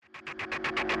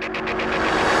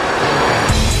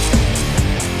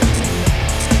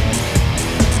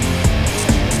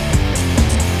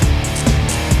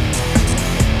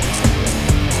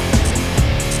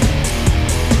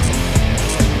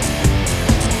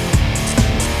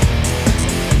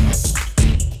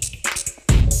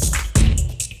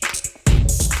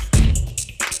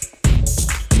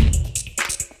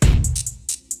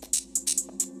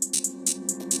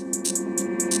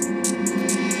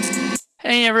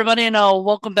everybody, and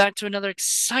welcome back to another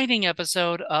exciting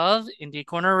episode of Indie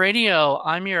Corner Radio.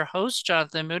 I'm your host,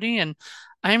 Jonathan Moody, and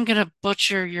I am gonna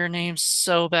butcher your name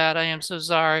so bad. I am so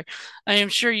sorry. I am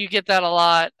sure you get that a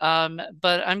lot, but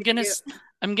You-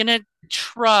 I'm gonna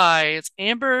try. It's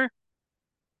Amber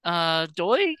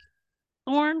Doig-Thorne.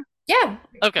 Yeah,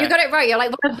 you Okay, got it right. You're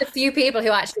like one of the few people who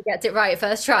actually gets it right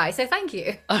first try. So thank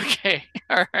you. okay,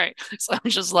 all right. So I'm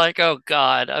just like, oh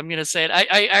God, I'm gonna say it.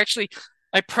 I actually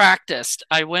I practiced.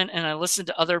 I went and I listened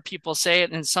to other people say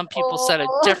it, and some people said it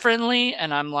Oh, differently,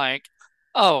 and I'm like,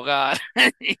 oh God,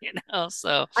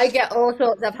 So I get all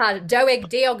sorts. I've had doig,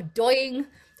 deog, doing.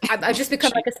 I've just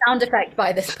become gee, like a sound effect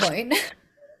by this point.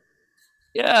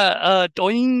 yeah,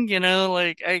 doing,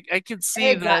 like I could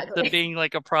see that Exactly. being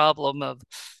like a problem of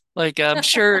like I'm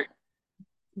sure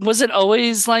was it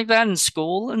always like that in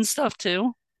school and stuff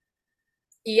too?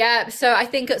 Yeah, so I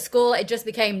think at school it just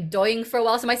became Doing for a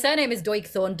while. So my surname is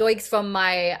Doig-Thorne. Doig's from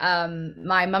my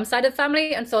mum's side of the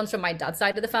family and Thorne's from my dad's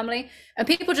side of the family. And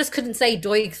people just couldn't say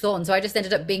Doig-Thorne, so I just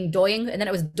ended up being Doing and then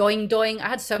it was Doing Doing. I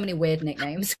had so many weird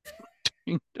nicknames.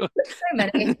 So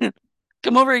many.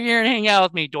 Come over here and hang out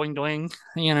with me, doing doing,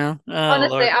 Oh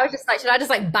Honestly, Lord. I was just like, should I just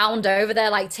like bound over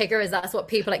there like Tigger? Is that's what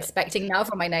people expecting now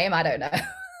from my name? I don't know.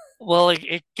 Well,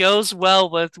 it goes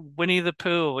well with Winnie the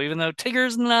Pooh, even though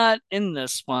Tigger's not in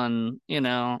this one,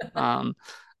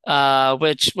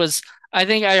 which was I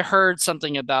think I heard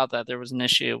something about that. There was an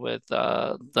issue with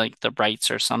like the rights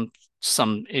or some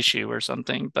issue or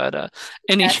something. But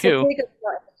Yeah, so anywho, Tigger's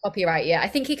got copyright. Yeah, I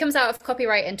think he comes out of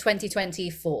copyright in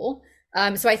 2024.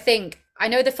 So I think I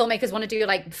know the filmmakers want to do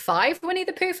like five Winnie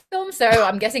the Pooh films. So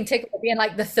I'm guessing Tigger will be in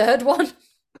like the third one.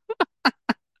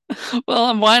 well,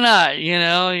 and why not?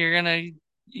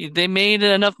 They made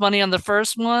enough money on the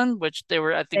first one, which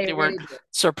I think They they weren't really do.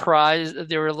 surprised.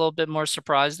 They were a little bit more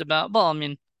surprised about. Well, I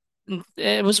mean,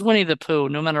 it was Winnie the Pooh.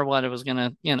 No matter what, it was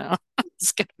gonna,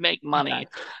 it's gonna make money,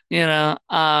 Exactly. you know.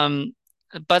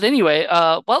 But anyway,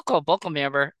 welcome,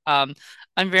 Amber.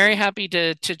 I'm very happy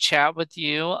to chat with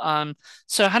you.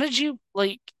 So how did you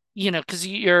like, because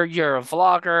you're a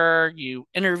vlogger, you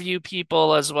interview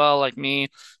people as well, like me.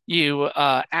 You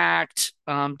act.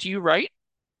 Do you write?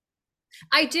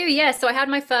 I do, yeah. So I had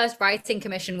my first writing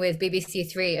commission with BBC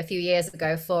Three a few years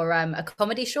ago for a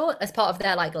comedy short as part of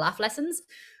their like laugh lessons,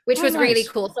 which Oh, was really nice.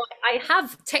 cool. So I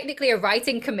have technically a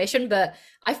writing commission, but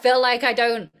I feel like I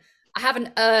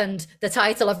haven't earned the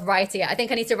title of writer yet. I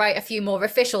think I need to write a few more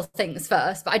official things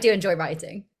first, but I do enjoy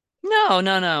writing. No,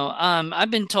 no, no.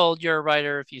 I've been told you're a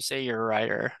writer if you say you're a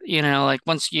writer. Like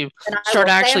once you And I start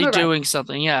will say I'm actually a writer. doing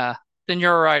something, yeah, then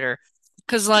you're a writer.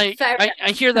 Because like Fair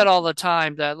I hear that all the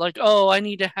time that like, oh, I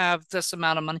need to have this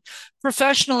amount of money.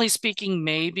 Professionally speaking,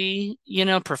 maybe,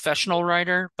 professional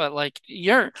writer, but like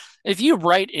if you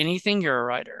write anything, you're a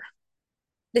writer.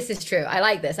 This is true. I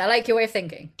like this. I like your way of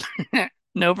thinking.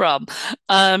 No problem.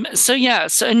 So yeah,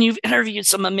 and you've interviewed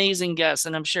some amazing guests,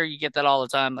 and I'm sure you get that all the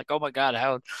time. Like, oh my God,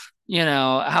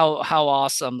 how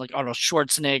awesome! Like Arnold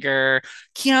Schwarzenegger,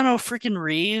 Keanu freaking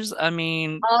Reeves. I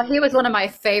mean, Oh, he was one of my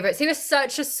favorites. He was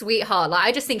such a sweetheart. Like,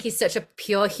 I just think he's such a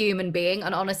pure human being.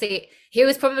 And honestly, he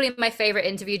was probably my favorite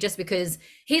interview just because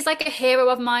he's like a hero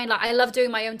of mine. Like, I love doing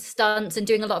my own stunts and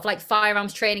doing a lot of like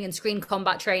firearms training and screen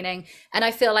combat training. And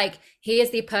I feel like he is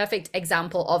the perfect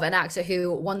example of an actor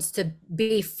who wants to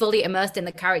be fully immersed in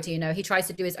the character. He tries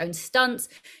to do his own stunts.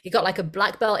 He got like a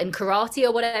black belt in karate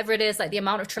or whatever it is. Like, the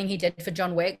amount of training he did for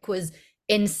John Wick was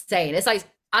insane. It's like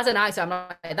as an actor, I'm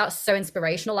like, that's so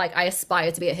inspirational. Like, I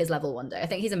aspire to be at his level one day. I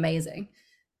think he's amazing.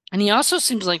 and he also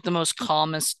seems like the most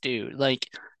calmest dude. Like,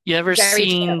 you ever Very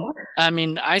seen? chill. I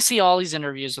mean, I see all these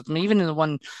interviews with him. Even in the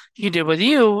one he did with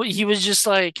you, he was just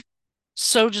like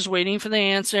so just waiting for the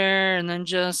answer, and then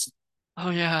just, oh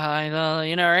yeah, I know,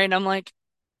 right? And I'm like,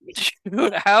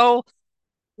 dude, how?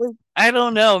 I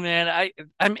don't know, man.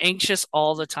 I'm anxious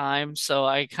all the time, so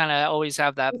I kind of always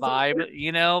have that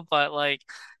vibe, but like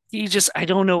I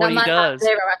don't know what That he man has does.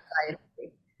 zero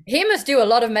anxiety. He must do a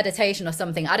lot of meditation or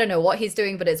something. I don't know what he's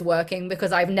doing, but it's working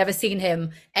because I've never seen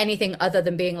him anything other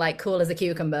than being like cool as a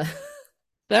cucumber.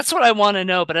 That's what I want to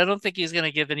know, but I don't think he's gonna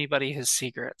give anybody his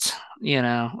secrets,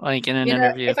 like in an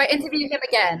interview. If I interview him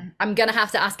again, I'm gonna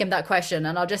have to ask him that question,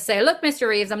 and I'll just say, "Look, Mr.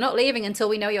 Reeves, I'm not leaving until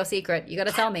we know your secret. You got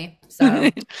to tell me." So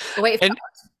we'll wait for And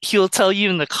he'll tell you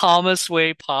in the calmest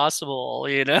way possible,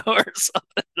 or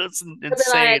something. That's that. He'll be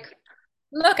insane. like,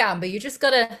 Look, Amber, you just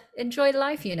gotta enjoy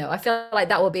life, you know. I feel like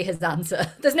that will be his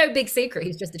answer. There's no big secret.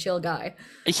 He's just a chill guy.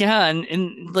 Yeah,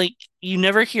 and like you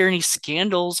never hear any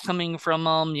scandals coming from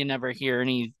him. You never hear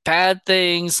any bad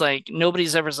things. Like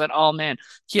nobody's ever said, "Oh man,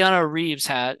 Keanu Reeves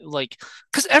had like,"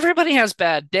 because everybody has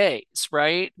bad days,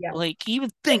 right? Yeah. Like you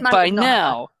would This think man by does not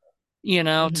have.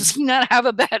 now, does Mhm. he not have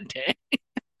a bad day,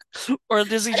 or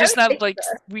does he I just don't not think like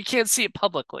so. we can't see it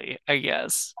publicly, I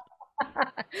guess.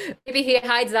 Maybe he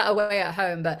hides that away at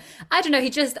home, but I don't know.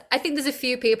 I think there's a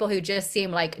few people who just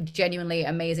seem like genuinely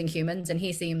amazing humans, and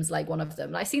he seems like one of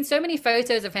them. I've seen so many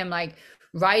photos of him like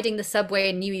riding the subway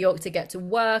in New York to get to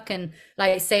work and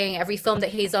like saying every film that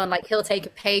he's on, like he'll take a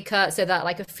pay cut so that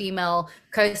like a female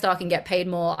co-star can get paid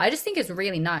more. I just think it's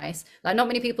really nice. Like not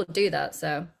many people do that,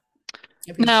 so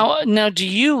I appreciate it. Now, do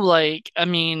you like? I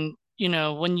mean,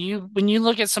 when you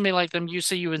look at somebody like them, you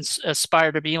say you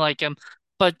aspire to be like them,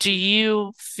 but do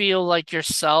you feel like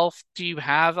yourself? Do you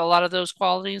have a lot of those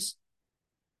qualities?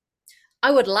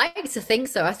 I would like to think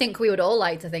so. I think we would all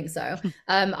like to think so.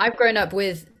 I've grown up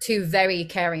with two very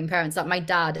caring parents. Like my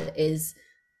dad is,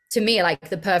 to me, like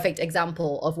the perfect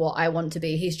example of what I want to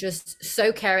be. He's just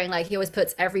so caring. Like he always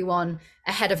puts everyone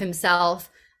ahead of himself,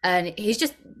 and he's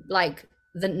just like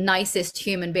the nicest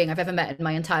human being I've ever met in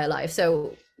my entire life.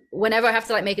 So whenever I have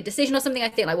to like make a decision or something, I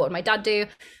think like, what would my dad do?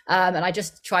 And I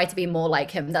just try to be more like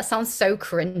him. That sounds so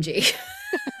cringy.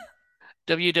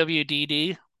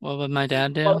 WWDD. What would my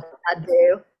dad What do? would my dad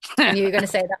do? I knew you were going to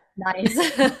say that. Nice.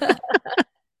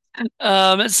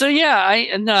 So yeah,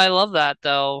 I no, I love that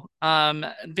though.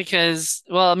 Because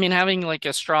well, I mean, having like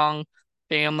a strong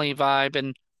family vibe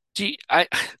and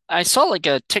I saw like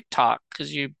a TikTok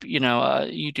because you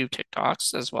do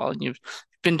TikToks as well, and you've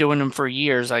been doing them for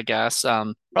years, I guess.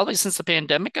 Probably since the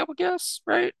pandemic, I would guess,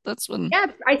 right? That's when Yeah,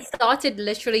 I started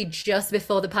literally just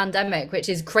before the pandemic, which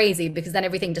is crazy because then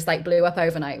everything just like blew up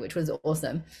overnight, which was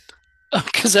awesome.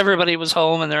 because everybody was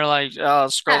home and they're like,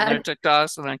 scrolling their And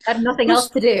TikToks and like, I had nothing else who's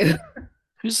to do.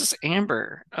 who's this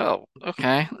Amber? Oh,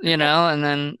 okay. And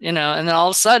then all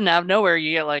of a sudden, out of nowhere,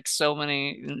 you get like so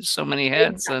many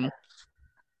hits. And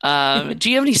do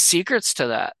you have any secrets to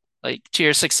that? Like to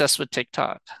your success with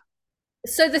TikTok?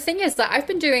 So the thing is that I've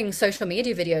been doing social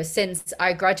media videos since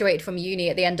I graduated from uni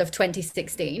at the end of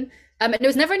 2016. And it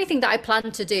was never anything that I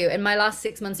planned to do. In my last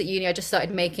 6 months at uni, I just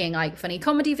started making like funny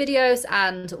comedy videos,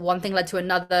 and one thing led to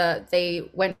another. They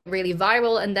went really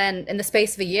viral, and then in the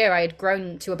space of a year, I had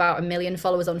grown to about 1 million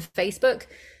followers on Facebook.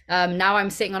 Now I'm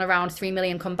sitting on around 3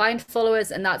 million combined followers,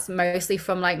 and that's mostly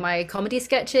from like my comedy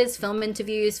sketches, film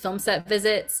interviews, film set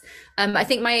visits. I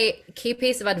think my key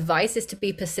piece of advice is to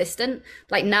be persistent.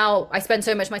 Like now, I spend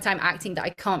so much of my time acting that I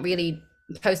can't really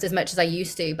post as much as I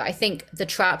used to. But I think the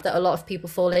trap that a lot of people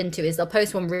fall into is they'll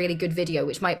post one really good video,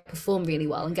 which might perform really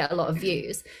well and get a lot of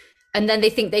views. And then they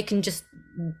think they can just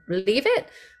leave it.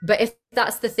 But if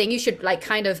that's the thing, you should like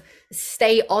kind of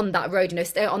stay on that road,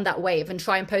 stay on that wave and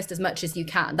try and post as much as you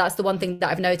can. That's the one thing that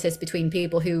I've noticed between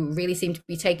people who really seem to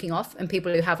be taking off and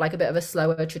people who have like a bit of a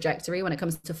slower trajectory when it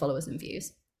comes to followers and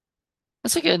views.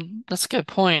 That's a good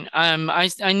point.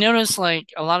 I noticed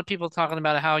like a lot of people talking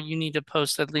about how you need to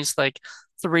post at least like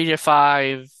 3 to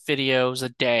 5 videos a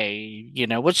day,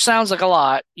 which sounds like a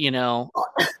lot,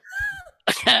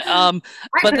 Um,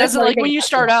 I but that's personally like when think you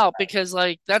that's a start lot. out because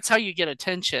like that's how you get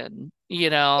attention,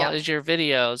 Yeah. is your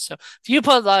videos. So if you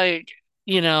put like,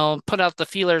 put out the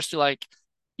feelers to like,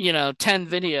 10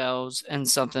 videos and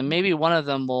something, maybe one of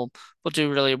them will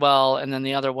do really well, and then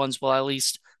the other ones will at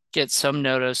least get some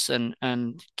notice and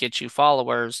get you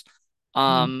followers.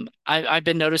 Mm. I've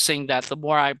been noticing that the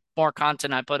more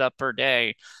content I put up per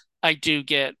day, I do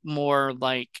get more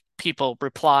like people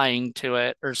replying to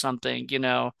it or something,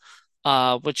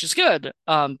 which is good.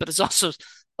 But it's also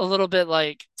a little bit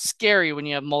like scary when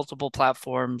you have multiple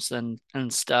platforms and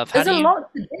stuff. How There's do a you,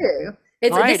 lot to do.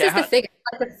 It's right? this is the thing,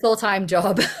 it's like a full-time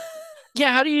job.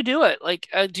 Yeah, how do you do it? Like,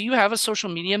 do you have a social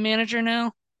media manager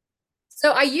now?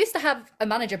 So I used to have a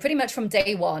manager pretty much from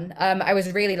day one. I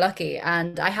was really lucky,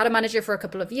 and I had a manager for a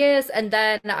couple of years, and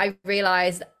then I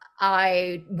realized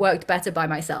I worked better by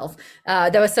myself.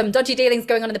 There were some dodgy dealings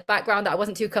going on in the background that I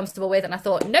wasn't too comfortable with, and I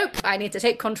thought, nope, I need to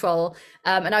take control.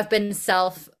 And I've been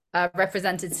self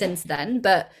represented since then,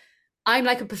 but I'm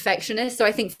like a perfectionist, so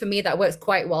I think for me that works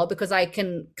quite well because I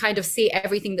can kind of see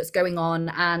everything that's going on.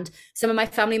 And some of my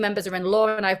family members are in law,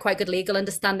 and I have quite good legal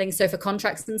understanding. So for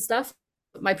contracts and stuff,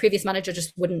 my previous manager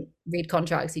just wouldn't read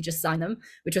contracts; he just signed them,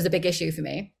 which was a big issue for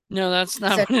me. No, that's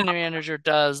not So what a manager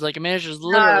does. Like a manager's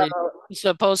no, literally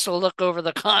supposed to look over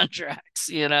the contracts.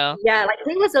 yeah, like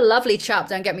he was a lovely chap.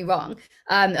 Don't get me wrong,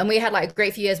 and we had like a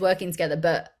great few years working together,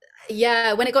 but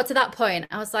Yeah, when it got to that point,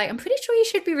 I was like, I'm pretty sure you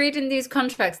should be reading these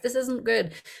contracts. This isn't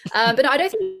good. But no, I don't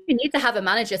think you need to have a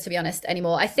manager, to be honest,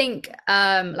 anymore. I think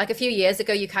like a few years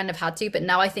ago you kind of had to, but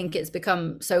now I think it's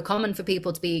become so common for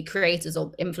people to be creators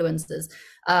or influencers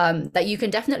that you can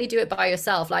definitely do it by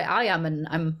yourself, like I am, and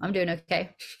I'm doing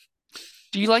okay.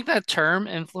 Do you like that term,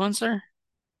 influencer?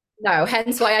 No,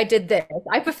 hence why I did this.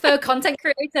 I prefer content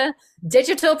creator,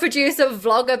 digital producer,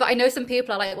 vlogger, but I know some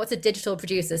people are like, what's a digital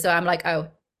producer? So I'm like, oh,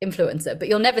 influencer, but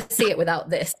you'll never see it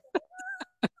without this.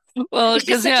 Well, It's just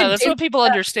because such a yeah, that's dim. what people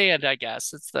understand, I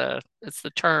guess. It's the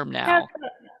term Yeah, now.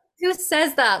 who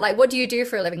says that? Like, what do you do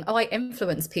for a living? Oh, I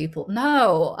influence people.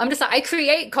 No, I'm just like, I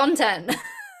create content.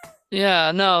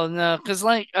 Yeah, no, no, because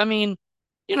like I mean,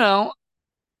 you know,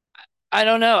 I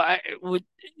don't know. I would,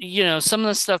 some of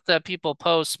the stuff that people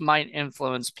post might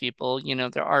influence people.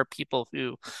 There are people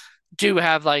who do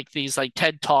have like these like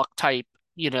TED Talk type,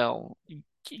 you know,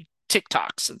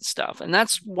 TikToks and stuff, and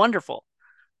that's wonderful.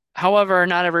 However,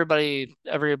 not everybody's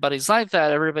like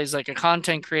that. Everybody's like a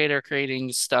content creator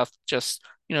creating stuff, just,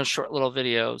 short little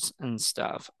videos and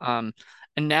stuff. And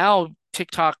now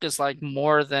TikTok is like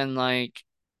more than like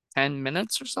 10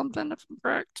 minutes or something, if I'm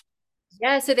correct.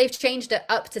 Yeah, so they've changed it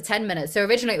up to 10 minutes. So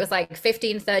originally it was like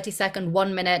 15, 30-second,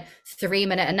 1 minute, 3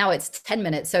 minute, and now it's 10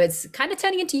 minutes. So it's kind of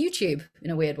turning into YouTube in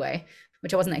a weird way,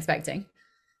 which I wasn't expecting.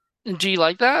 Do you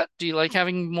like that? Do you like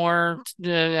having more,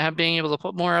 being able to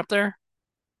put more up there?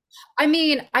 I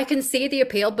mean, I can see the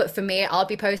appeal, but for me, I'll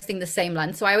be posting the same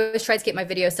length. So I always try to get my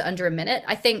videos to under a minute.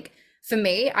 I think for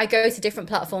me, I go to different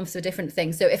platforms for different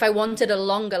things. So if I wanted a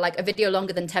longer, like a video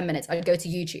longer than 10 minutes, I'd go to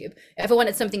YouTube. If I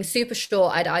wanted something super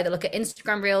short, I'd either look at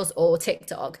Instagram Reels or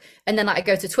TikTok. And then like I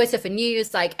go to Twitter for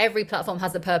news. Like every platform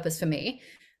has a purpose for me.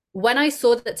 When I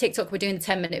saw that TikTok were doing the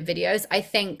 10-minute videos, I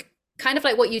think kind of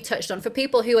like what you touched on, for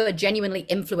people who are genuinely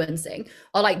influencing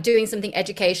or like doing something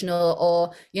educational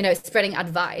or spreading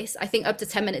advice, I think up to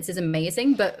 10 minutes is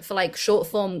amazing. But for like short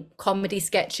form comedy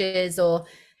sketches or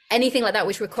anything like that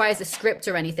which requires a script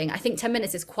or anything, I think 10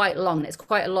 minutes is quite long and it's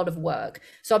quite a lot of work.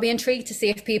 So I'll be intrigued to see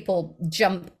if people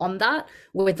jump on that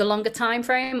with the longer time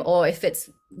frame or if it's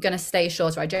going to stay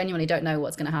shorter. I genuinely don't know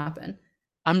what's going to happen.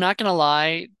 I'm not gonna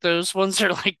lie, those ones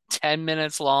are like 10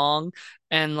 minutes long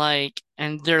and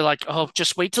they're like, oh,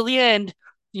 just wait till the end,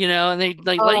 and they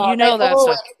like let Oh, you they know that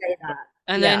always stuff. say that.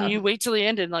 And then Yeah. you wait till the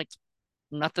end and like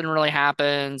nothing really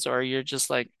happens, or you're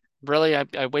just like, really,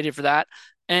 I waited for that.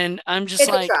 And I'm just It's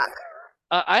a like, trap.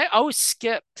 I always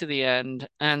skip to the end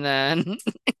and then,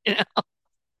 you know,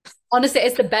 Honestly,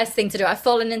 it's the best thing to do. I've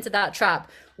fallen into that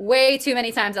trap way too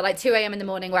many times at like 2 a.m. in the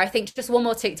morning where I think just one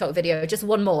more TikTok video, just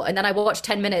one more. And then I watch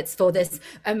 10 minutes for this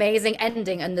amazing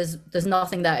ending and there's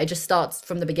nothing there. It just starts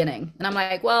from the beginning. And I'm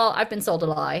like, well, I've been sold a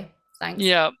lie. Thanks.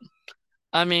 yeah,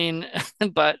 I mean,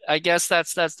 but I guess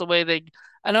that's the way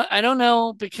I don't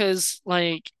know because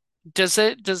like does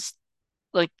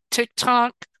like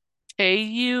TikTok pay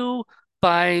you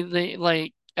by the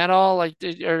like at all? Like,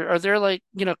 are there like,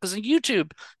 because in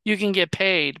YouTube you can get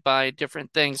paid by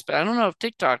different things, but I don't know if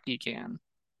TikTok you can.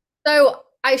 So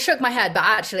I shook my head, but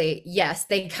actually, yes,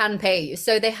 they can pay you.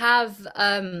 So they have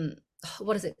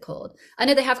what is it called? I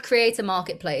know they have Creator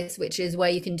Marketplace, which is where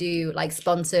you can do like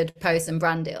sponsored posts and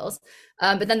brand deals.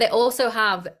 But then they also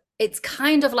have, it's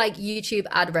kind of like YouTube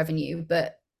ad revenue,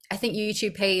 but I think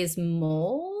YouTube pays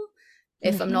more,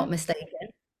 if I'm Hmm. not mistaken.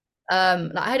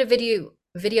 Like I had a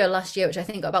video last year which I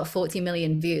think got about 40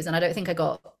 million views, and I don't think I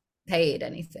got paid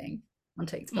anything on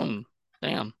TikTok. Hmm.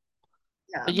 Damn.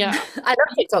 Yeah. But yeah. I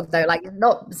love TikTok though, like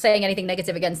not saying anything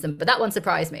negative against them, but that one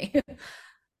surprised me.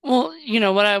 Well,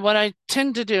 what I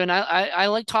tend to do, and I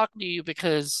like talking to you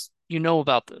because you know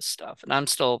about this stuff, and I'm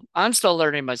still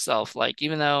learning myself. Like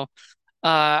even though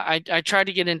I tried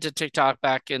to get into TikTok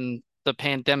back in the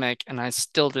pandemic, and I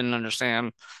still didn't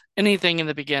understand anything in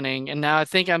the beginning. And now I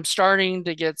think I'm starting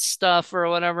to get stuff or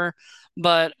whatever.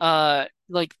 But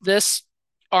like this,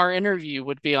 our interview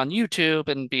would be on YouTube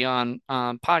and be on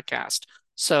podcast,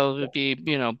 so it would be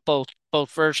both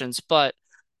versions. But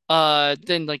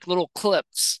then like little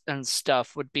clips and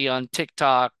stuff would be on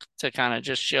TikTok to kind of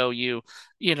just show you,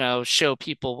 show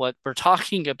people what we're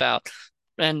talking about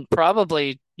and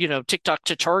probably, TikTok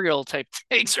tutorial type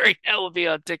things right now will be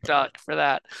on TikTok for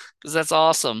that because that's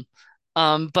awesome.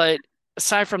 But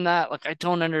aside from that, like I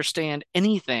don't understand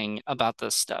anything about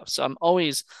this stuff. So I'm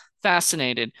always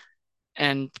fascinated.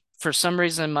 And for some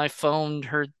reason, my phone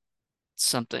heard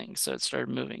something, so it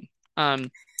started moving.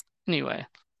 Anyway,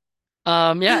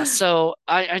 yeah, so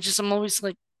I'm always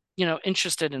like,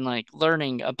 interested in like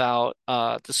learning about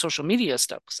the social media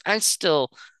stuff 'cause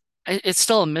it's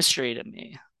still a mystery to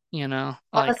me,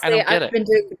 like I Honestly, don't I've get it. been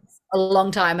doing this. a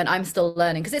long time and I'm still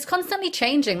learning because it's constantly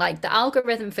changing. Like the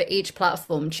algorithm for each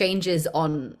platform changes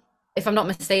on, if I'm not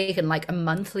mistaken, like a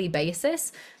monthly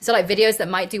basis. So like videos that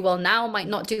might do well now might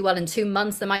not do well in 2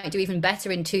 months. They might do even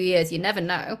better in 2 years. You never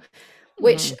know,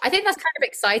 which Mm. I think that's kind of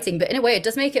exciting, but in a way it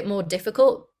does make it more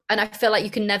difficult. And I feel like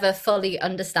you can never fully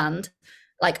understand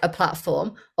like a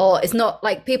platform, or it's not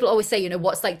like people always say,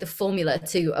 what's like the formula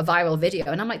to a viral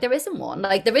video? And I'm like, there isn't one.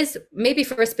 Like there is maybe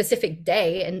for a specific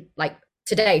day, and like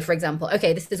today, for example,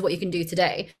 okay, this is what you can do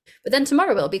today. But then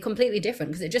tomorrow it'll be completely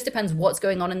different because it just depends what's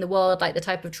going on in the world, like the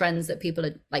type of trends that people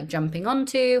are like jumping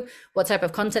onto, what type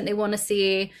of content they want to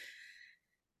see.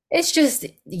 It's just,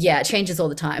 yeah, it changes all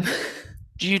the time.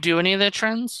 Do you do any of the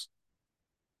trends?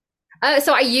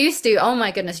 So I used to, oh my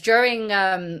goodness, during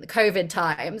COVID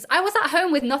times, I was at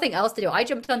home with nothing else to do. I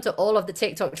jumped onto all of the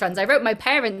TikTok trends. I wrote my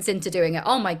parents into doing it.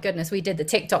 Oh my goodness, we did the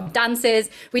TikTok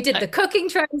dances, we did I, the cooking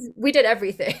trends, we did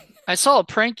everything. I saw a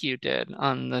prank you did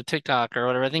on the TikTok or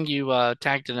whatever. I think you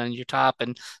tagged it on your top,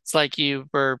 and it's like you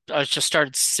were just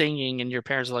started singing, and your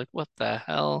parents were like, "What the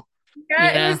hell?"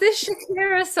 Yeah, it Yeah. was this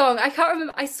Shakira song. I can't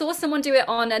remember. I saw someone do it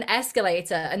on an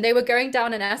escalator, and they were going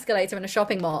down an escalator in a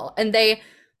shopping mall, and they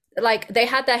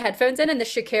had their headphones in and the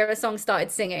Shakira song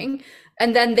started singing,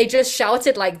 and then they just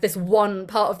shouted like this one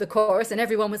part of the chorus and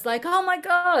everyone was like, "Oh my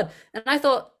God." And I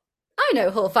thought, I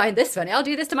know who'll find this funny. I'll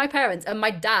do this to my parents. And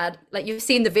my dad, like you've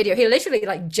seen the video, he literally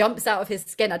like jumps out of his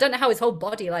skin. I don't know how his whole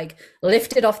body like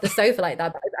lifted off the sofa like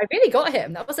that, but I really got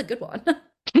him. That was a good one.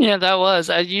 Yeah, that was.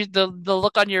 The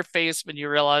look on your face when you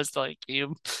realized like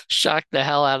you shocked the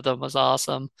hell out of them was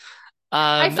awesome.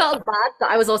 I Um, felt bad, but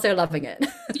I was also loving it.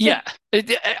 yeah,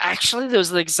 actually, there was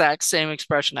the exact same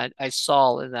expression I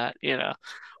saw in that,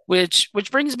 which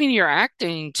brings me to your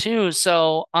acting too.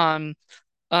 So,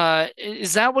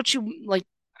 is that what you like?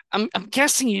 I'm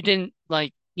guessing you didn't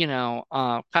like,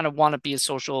 kind of want to be a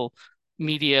social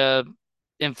media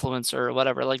influencer or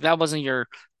whatever. Like that wasn't your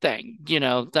thing,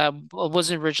 that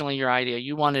wasn't originally your idea.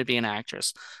 You wanted to be an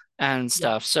actress and Yeah.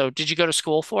 stuff. So, did you go to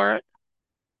school for it?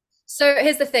 So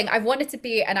here's the thing. I've wanted to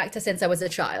be an actor since I was a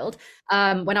child.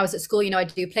 When I was at school, I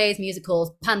do plays,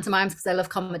 musicals, pantomimes because I love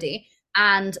comedy.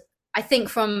 And I think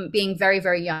from being very,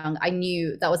 very young, I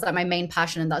knew that was like my main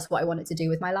passion and that's what I wanted to do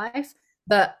with my life.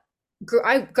 But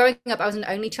growing up, I was an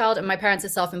only child and my parents are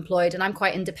self-employed and I'm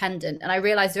quite independent. And I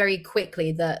realized very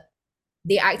quickly that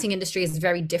the acting industry is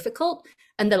very difficult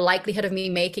and the likelihood of me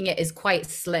making it is quite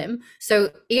slim.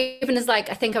 So even as like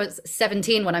I think I was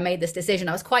 17 when I made this decision,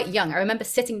 I was quite young. I remember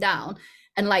sitting down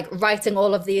and like writing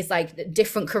all of these like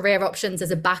different career options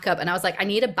as a backup and I was like I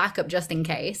need a backup just in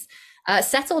case.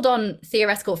 Settled on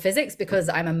theoretical physics because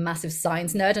I'm a massive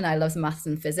science nerd and I love maths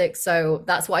and physics. So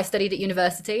that's what I studied at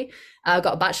university. I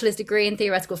got a bachelor's degree in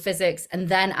theoretical physics. And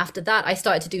then after that, I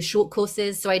started to do short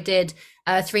courses. So I did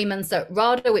 3 months at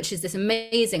RADA, which is this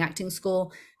amazing acting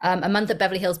school, a month at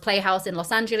Beverly Hills Playhouse in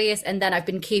Los Angeles. And then I've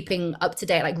been keeping up to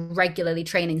date, like regularly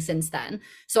training since then.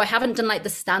 So I haven't done like the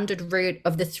standard route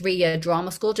of the 3 year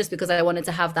drama school just because I wanted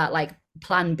to have that like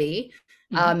plan B,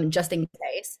 Mhm. just in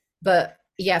case. But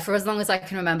yeah, for as long as I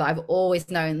can remember, I've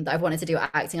always known that I've wanted to do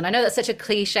acting. And I know that's such a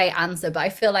cliche answer, but I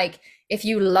feel like if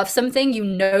you love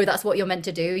something, that's what you're meant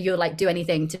to do. You'll like do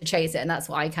anything to chase it. And that's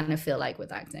what I kind of feel like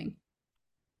with acting.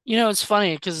 It's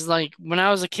funny because like when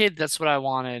I was a kid, that's what I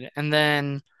wanted. And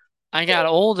then I got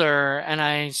older and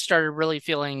I started really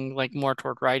feeling like more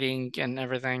toward writing and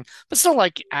everything, but still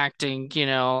like acting,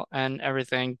 and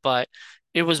everything. But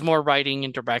it was more writing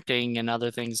and directing and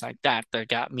other things like that that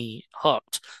got me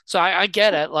hooked. So I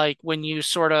get it. Like when you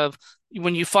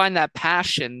find that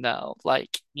passion though,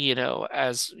 like,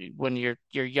 as when you're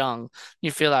young,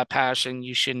 you feel that passion,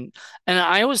 you shouldn't. And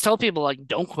I always tell people like,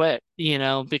 don't quit,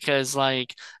 because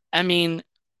like, I mean,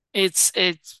 it's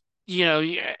if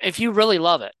you really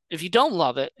love it. If you don't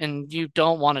love it and you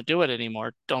don't want to do it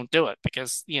anymore, don't do it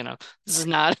because, this is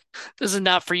not this is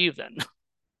not for you then.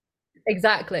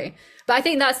 Exactly. But I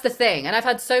think that's the thing. And I've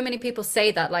had so many people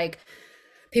say that, like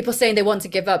people saying they want to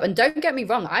give up. And don't get me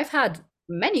wrong, I've had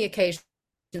many occasions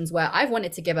where I've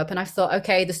wanted to give up and I've thought,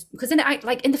 okay, this because in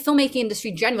the filmmaking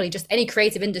industry generally, just any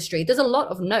creative industry, there's a lot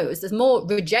of no's. There's more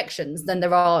rejections than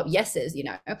there are yeses.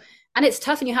 And it's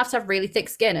tough and you have to have really thick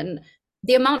skin. And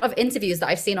the amount of interviews that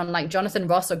I've seen on like Jonathan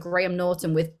Ross or Graham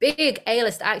Norton with big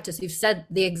A-list actors who've said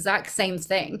the exact same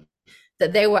thing,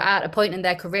 that they were at a point in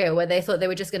their career where they thought they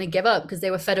were just going to give up because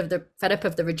they were fed up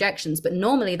of the rejections. But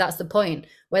normally that's the point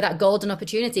where that golden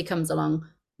opportunity comes along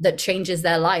that changes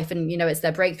their life, and it's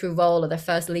their breakthrough role or their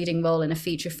first leading role in a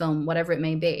feature film, whatever it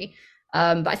may be.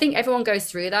 But I think everyone goes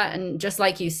through that, and just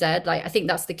like you said, like I think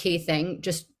that's the key thing.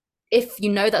 Just if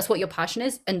you know that's what your passion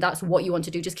is and that's what you want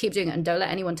to do, just keep doing it and don't let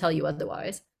anyone tell you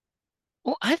otherwise.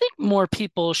 Well, I think more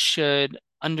people should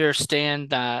understand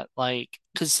that, like,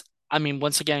 because I mean,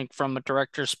 once again, from a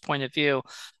director's point of view,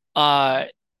 uh,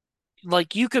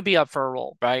 like you could be up for a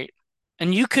role, right?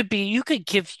 And you could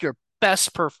give your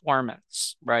best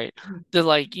performance, right? The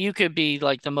like you could be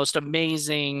like the most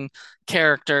amazing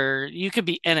character, you could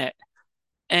be in it.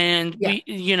 And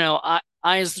Yeah.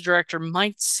 I as the director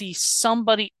might see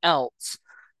somebody else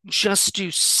just do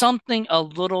something a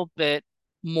little bit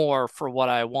more for what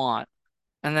I want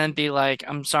and then be like,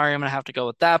 I'm sorry, I'm gonna have to go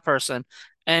with that person.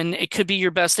 And it could be your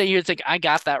best day. You think, I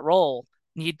got that role.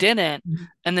 And you didn't,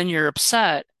 and then you're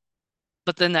upset.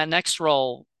 But then that next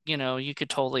role, you could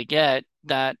totally get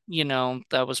that,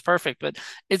 that was perfect. But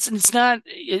it's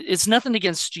nothing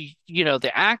against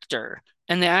the actor.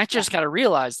 And the actor's got to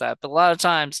realize that. But a lot of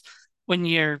times when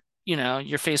you're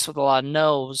faced with a lot of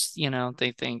no's,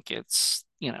 they think it's,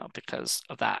 because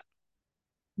of that.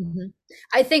 Mhm.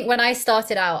 I think when I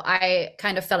started out, I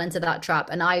kind of fell into that trap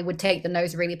and I would take the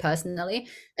nose really personally.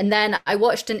 And then I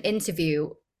watched an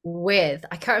interview with,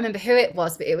 I can't remember who it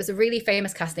was, but it was a really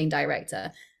famous casting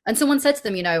director. And someone said to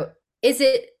them, is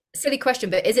it, silly question,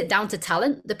 but is it down to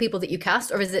talent, the people that you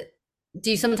cast, or do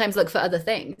you sometimes look for other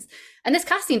things? And this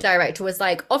casting director was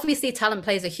like, obviously, talent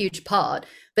plays a huge part.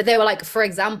 But they were like, for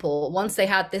example, once they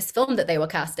had this film that they were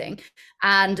casting,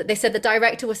 and they said the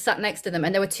director was sat next to them,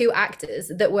 and there were two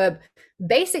actors that were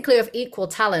basically of equal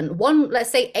talent. One, let's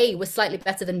say A, was slightly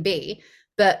better than B,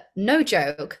 but no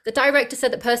joke, the director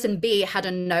said that person B had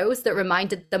a nose that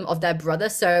reminded them of their brother.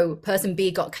 So person B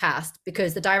got cast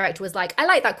because the director was like, I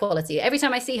like that quality. Every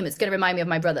time I see him, it's going to remind me of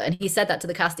my brother. And he said that to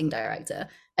the casting director,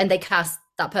 and they cast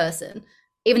that person,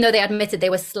 even though they admitted they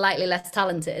were slightly less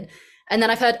talented. And then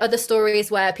I've heard other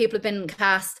stories where people have been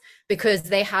cast because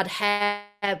they had hair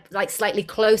like slightly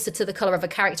closer to the color of a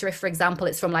character. If, for example,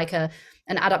 it's from like an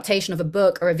adaptation of a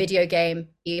book or a video game,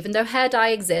 even though hair dye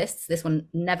exists, this one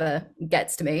never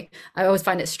gets to me. I always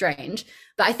find it strange.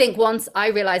 But I think once I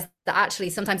realized that actually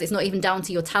sometimes it's not even down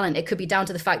to your talent, it could be down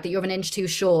to the fact that you're an inch too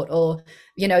short, or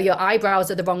your eyebrows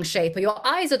are the wrong shape, or your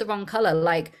eyes are the wrong color.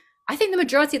 Like, I think the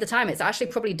majority of the time it's actually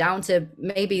probably down to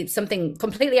maybe something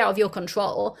completely out of your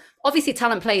control. Obviously,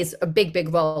 talent plays a big,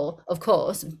 big role, of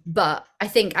course, but I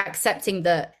think accepting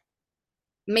that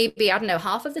maybe, I don't know,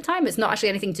 half of the time it's not actually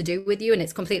anything to do with you and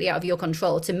it's completely out of your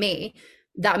control. To me,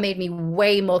 that made me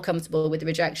way more comfortable with the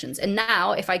rejections. And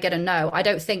now if I get a no, I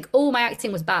don't think, oh, my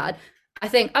acting was bad. I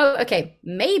think, oh, okay,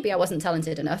 maybe I wasn't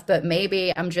talented enough, but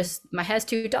maybe my hair's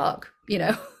too dark,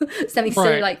 something silly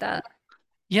Right. like that.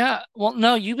 Yeah, well,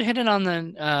 no, you hit it on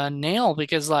the nail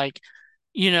because, like,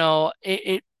 the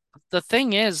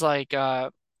thing is, like, I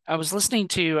was listening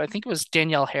to, I think it was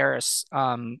Danielle Harris,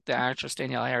 the actress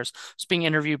Danielle Harris, was being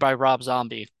interviewed by Rob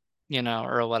Zombie,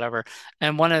 or whatever.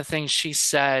 And one of the things she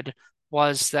said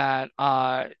was that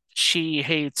she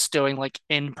hates doing like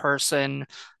in-person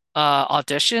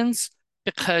auditions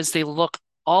because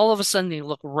all of a sudden they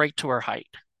look right to her height.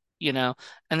 You know,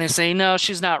 and they say, no,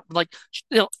 she's not like,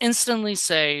 they'll instantly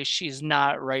say she's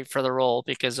not right for the role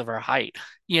because of her height,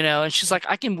 and she's like,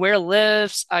 I can wear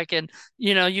lifts, I can,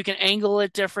 you can angle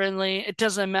it differently, it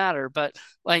doesn't matter. But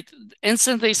like,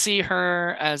 instant they see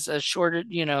her as short,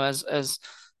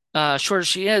 short as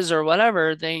she is or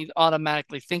whatever, they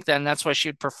automatically think that, and that's why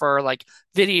she'd prefer like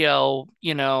video,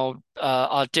 And it's a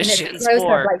auditions close up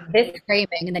for. like this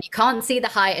framing, and then you can't see the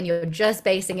height, and you're just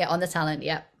basing it on the talent.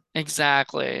 Yep.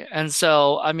 Exactly. And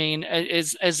so, I mean,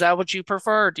 is that what you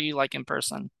prefer, or do you like in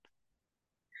person?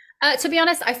 To be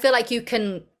honest, I feel like you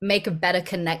can make a better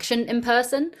connection in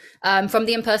person. From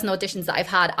the in-person auditions that I've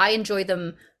had, I enjoy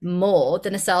them more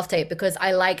than a self-tape because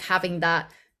I like having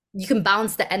that. You can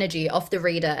bounce the energy off the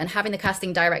reader and having the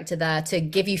casting director there to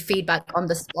give you feedback on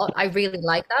the spot. I really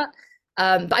like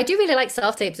that. But I do really like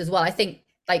self-tapes as well. I think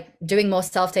like doing more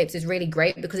self-tapes is really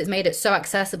great because it's made it so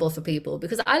accessible for people.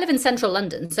 Because I live in central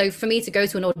London, so for me to go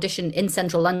to an audition in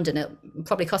central London, it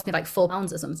probably cost me like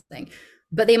 £4 or something.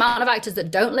 But the amount of actors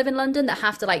that don't live in London that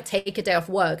have to like take a day off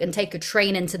work and take a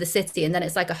train into the city, and then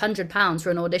it's like £100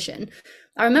 for an audition.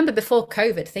 I remember before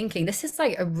COVID thinking this is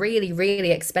like a really,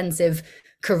 really expensive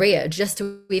career just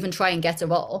to even try and get a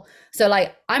role. So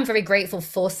like I'm very grateful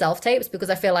for self-tapes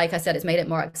because I feel like I said it's made it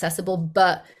more accessible.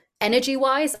 But energy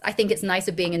wise, I think it's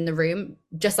nicer being in the room,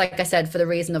 just like I said, for the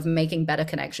reason of making better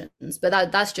connections.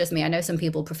 But that's just me. I know some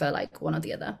people prefer like one or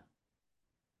the other.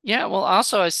 Yeah, well,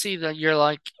 also I see that you're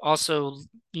like also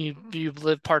you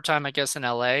live part-time, I guess, in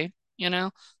LA, you know?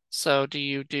 So do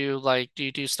you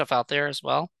do stuff out there as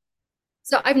well?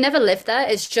 So I've never lived there.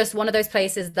 It's just one of those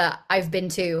places that I've been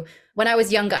to. When I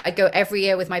was younger, I'd go every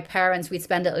year with my parents. We'd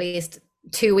spend at least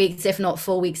 2 weeks, if not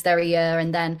 4 weeks there a year.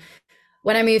 And then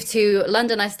when I moved to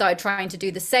London, I started trying to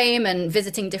do the same and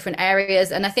visiting different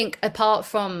areas. And I think apart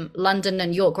from London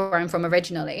and York, where I'm from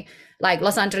originally, like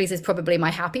Los Angeles is probably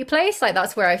my happy place. Like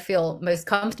that's where I feel most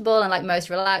comfortable and like most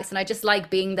relaxed. And I just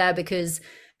like being there because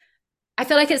I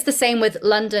feel like it's the same with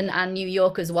London and New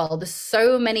York as well. There's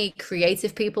so many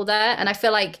creative people there. And I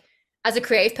feel like as a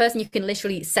creative person, you can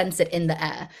literally sense it in the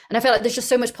air. And I feel like there's just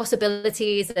so much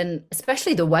possibilities and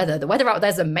especially the weather. The weather out there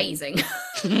is amazing.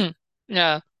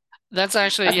 Yeah. That's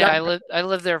actually, That's yeah, that. I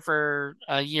lived there for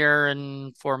a year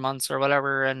and 4 months or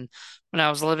whatever. And when I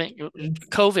was living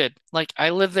COVID, like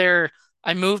I lived there,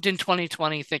 I moved in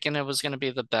 2020 thinking it was going to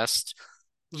be the best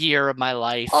year of my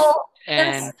life. Oh,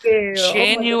 And bless you. Oh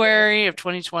my goodness. January of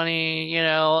 2020,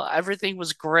 everything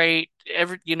was great.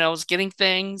 I was getting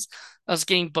things, I was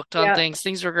getting booked on Yeah.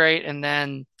 things were great. And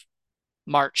then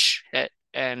March hit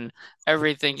and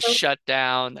everything shut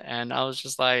down. And I was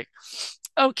just like,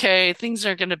 okay, things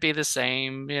are going to be the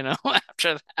same,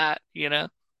 after that.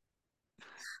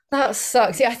 That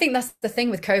sucks. Yeah, I think that's the thing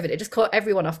with COVID. It just caught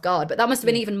everyone off guard. But that must have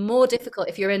been Mm. even more difficult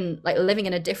if you're in like living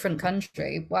in a different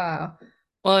country. Wow.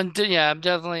 Well, yeah,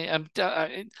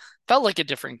 it felt like a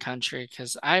different country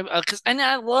and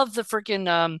I love the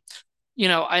freaking,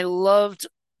 I loved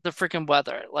the freaking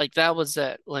weather. Like that was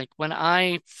it. Like when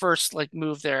I first like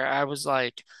moved there, I was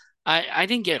like, I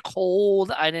didn't get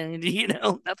cold. I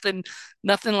didn't,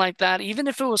 nothing like that. Even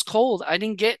if it was cold, I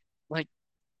didn't get like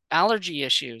allergy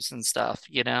issues and stuff.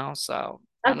 So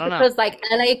I That's don't know. because like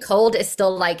LA cold is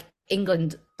still like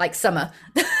England, like summer.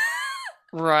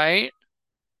 Right.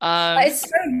 But Um, it's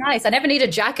so nice. I never need a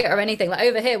jacket or anything. Like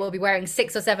over here, we'll be wearing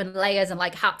 6 or 7 layers and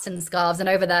like hats and scarves. And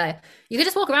over there, you can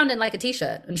just walk around in like a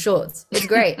t-shirt and shorts. It's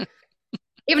great,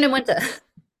 even in winter.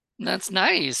 that's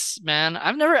nice, man.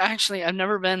 I've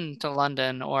never been to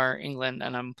London or England,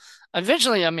 and I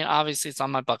mean, obviously it's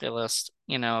on my bucket list,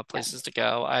 Yeah, places to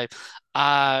go.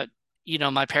 Uh,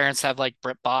 my parents have like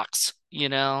BritBox,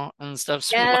 and stuff.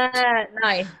 So we watch, yeah,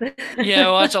 nice.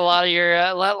 watch a lot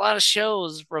of lot of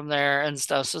shows from there and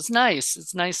stuff. So it's nice.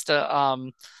 It's nice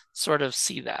to sort of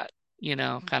see that,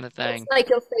 kind of What's thing. like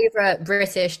your favorite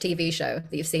British TV show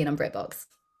that you've seen on BritBox?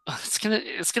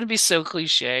 It's gonna be so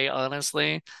cliche,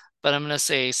 honestly, but I'm gonna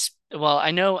say, well,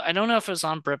 I don't know if it was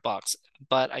on BritBox,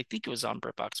 but I think it was on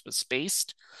BritBox, but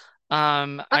Spaced.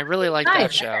 Oh, I really like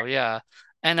that nice. show, yeah,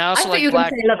 and I I also thought you like were going to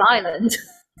Black. say Love Island.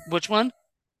 Which one?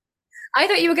 I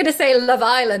thought you were going to say Love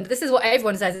Island. This is what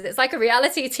everyone says. It's like a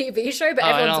reality TV show, but Oh,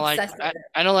 everyone's obsessed with it.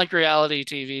 I don't like reality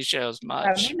TV shows Me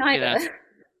much. neither.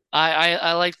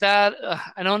 I like that.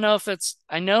 I don't know if it's.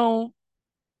 I know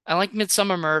I like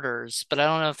Midsummer Murders, but I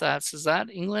don't know if is that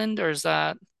England or is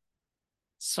that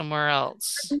somewhere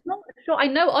else? I'm not sure. I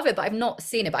know of it, but I've not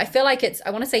seen it. But I feel like it's,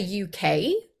 I want to say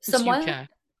UK It's somewhere. UK.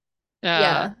 Yeah.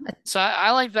 Yeah. So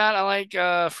I like that. I like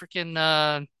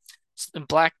freaking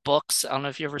Black Books. I don't know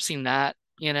if you've ever seen that,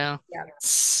 Yeah.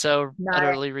 so No.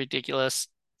 utterly ridiculous.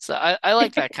 So I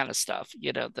like that kind of stuff,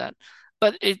 that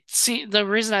but the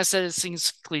reason I said it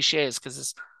seems cliche is because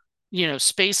it's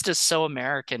Spaced is so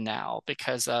American now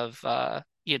because of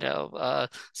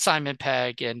Simon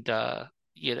Pegg and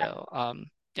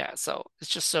yeah, so it's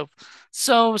just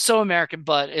so American,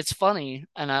 but it's funny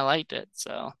and I liked it.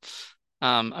 So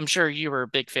I'm sure you were a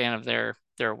big fan of their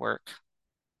work.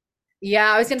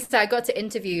 Yeah, I was going to say I got to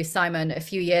interview Simon a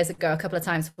few years ago, a couple of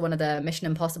times for one of the Mission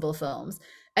Impossible films.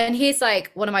 And he's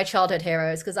like one of my childhood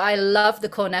heroes because I love the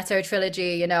Cornetto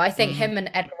trilogy. I think Hmm. him and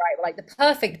Edgar Wright were like the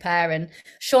perfect pair. And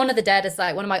Shaun of the Dead is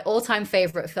like one of my all-time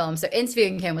favorite films. So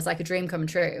interviewing him was like a dream come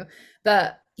true.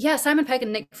 But yeah, Simon Pegg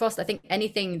and Nick Frost, I think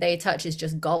anything they touch is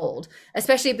just gold,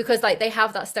 especially because like they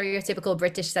have that stereotypical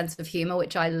British sense of humor,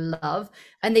 which I love,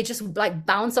 and they just like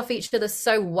bounce off each other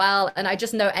so well. And I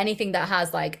just know anything that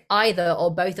has like either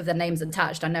or both of their names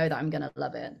attached, I know that I'm gonna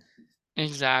love it.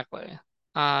 Exactly.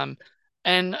 Um,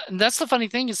 and that's the funny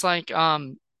thing is like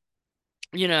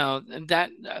you know that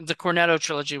the Cornetto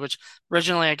trilogy, which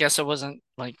originally I guess it wasn't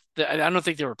like I don't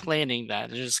think they were planning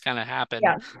that. It just kind of happened.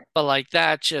 Yeah. But like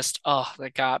that just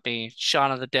that got me.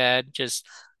 Shaun of the Dead. Just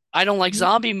I don't like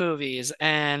zombie movies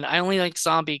and I only like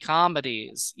zombie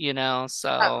comedies,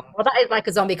 so Well, that is like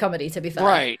a zombie comedy, to be fair.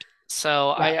 right. So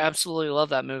I Yeah. absolutely love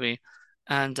that movie.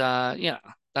 And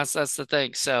that's the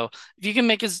thing. So if you can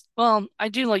make as well, I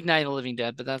do like Night of the Living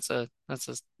Dead, but that's a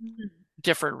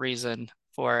different reason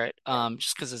for it.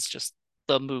 Just because it's just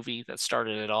the movie that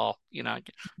started it all, I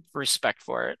get respect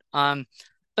for it.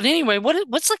 But anyway,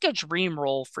 what's like a dream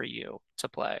role for you to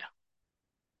play?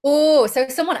 Oh, so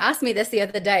someone asked me this the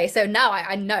other day. So now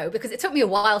I know because it took me a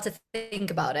while to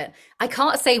think about it. I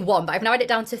can't say one, but I've narrowed it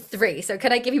down to three. So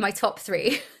can I give you my top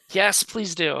three? Yes,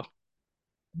 please do.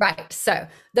 Right. So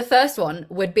the first one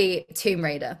would be Tomb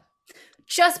Raider.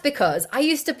 Just because I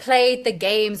used to play the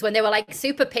games when they were like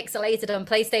super pixelated on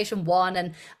PlayStation 1,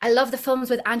 and I love the films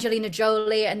with Angelina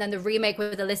Jolie and then the remake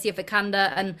with Alicia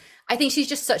Vikander. And I think she's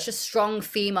just such a strong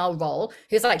female role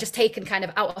who's like just taken kind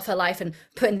of out of her life and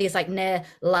put in these like near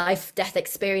life death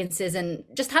experiences and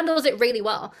just handles it really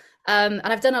well. And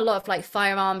I've done a lot of like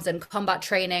firearms and combat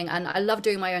training, and I love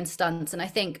doing my own stunts. And I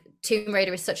think Tomb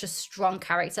Raider is such a strong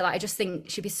character that I just think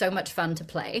she'd be so much fun to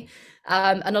play.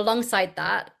 And alongside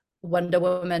that, Wonder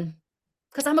Woman,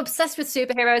 because I'm obsessed with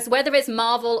superheroes, whether it's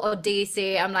Marvel or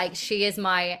DC. I'm like, she is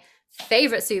my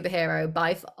favorite superhero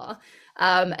by far.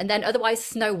 And then otherwise,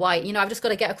 Snow White. You know, I've just got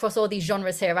to get across all these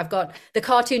genres here. I've got the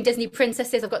cartoon Disney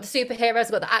princesses, I've got the superheroes,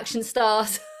 I've got the action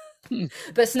stars.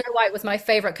 But Snow White was my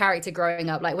favorite character growing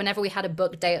up. Like whenever we had a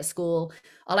book day at school,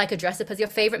 or like a dress up as your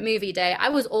favorite movie day, I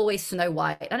was always Snow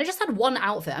White. And I just had one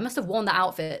outfit. I must have worn the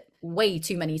outfit way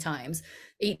too many times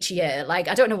each year. Like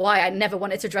I don't know why I never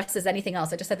wanted to dress as anything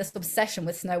else. I just had this obsession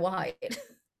with Snow White.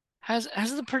 Has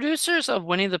the producers of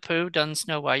Winnie the Pooh done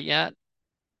Snow White yet?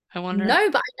 I wonder. No,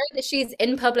 but I know that she's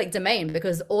in public domain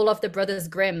because all of the Brothers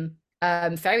Grimm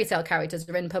fairy tale characters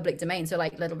are in public domain. So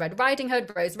like Little Red Riding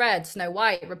Hood, Rose Red, Snow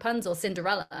White, Rapunzel,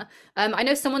 Cinderella. I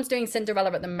know someone's doing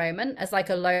Cinderella at the moment as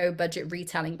like a low budget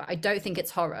retelling, but I don't think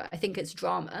it's horror. I think it's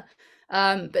drama.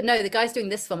 But no, the guys doing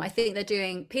this film, I think they're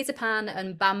doing Peter Pan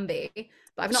and Bambi,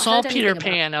 but I've not Saw heard Peter anything about.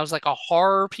 Pan. I was like a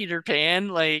horror Peter Pan.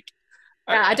 Like,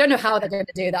 Yeah, are, I don't know how they're going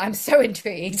to do that. I'm so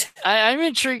intrigued. I'm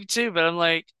intrigued too, but I'm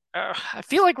like, I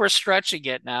feel like we're stretching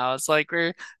it now. It's like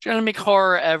we're trying to make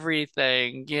horror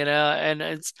everything,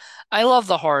 and I love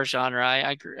the horror genre.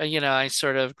 I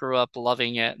sort of grew up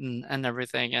loving it and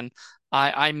everything, and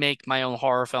I make my own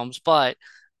horror films, but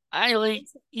I like,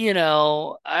 I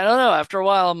don't know. After a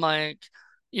while, I'm like,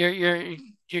 you're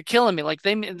killing me. Like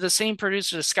the same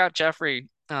producer, Scott Jeffrey,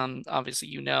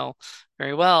 obviously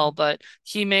very well, but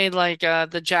he made like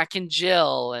the Jack and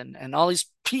Jill and all these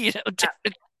different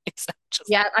things. Just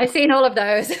Yeah, I've seen all of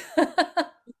those.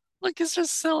 like it's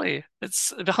just silly.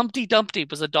 It's Humpty Dumpty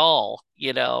was a doll,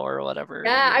 or whatever.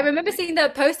 Yeah, I remember seeing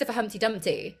the poster for Humpty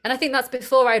Dumpty, and I think that's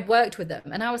before I'd worked with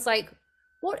them. And I was like,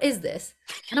 what is this?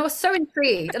 And I was so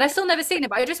intrigued. And I still never seen it,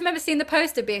 but I just remember seeing the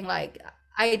poster being like,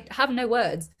 I have no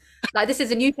words. Like, this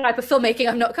is a new type of filmmaking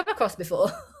I've not come across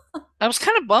before. I was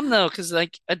kind of bummed though, because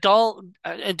like a doll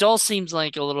seems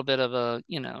like a little bit of a,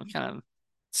 kind of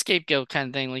scapegoat kind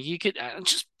of thing. Like you could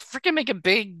just freaking make a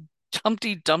big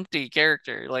Humpty Dumpty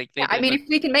character like they Yeah, I did mean, with, if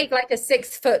we can make like a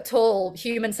 6 foot tall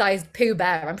human sized Pooh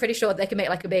Bear, I'm pretty sure they can make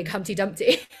like a big Humpty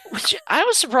Dumpty. which I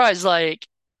was surprised. Like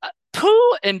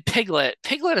Pooh and Piglet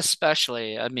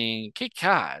especially. I mean, good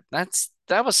God,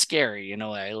 that was scary in a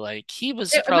way. Like he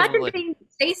was Imagine probably being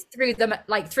chased through them,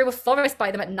 like through a forest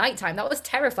by them at nighttime. That was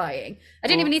terrifying. I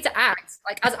didn't even well, need to act.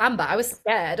 Like, as Amber, I was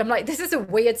scared. I'm like, this is a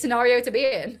weird scenario to be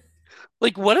in.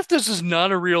 like what if this is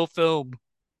not a real film?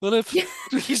 What if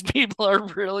these people are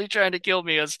really trying to kill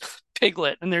me as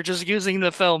Piglet and they're just using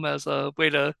the film as a way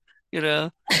to, you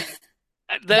know,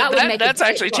 that That would that make a that's great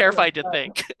actually plot terrifying to twist.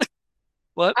 think.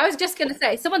 What? I was just gonna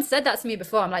say, someone said that to me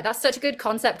before. I'm like, that's such a good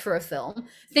concept for a film.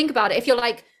 Think about it. If you're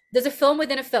like, there's a film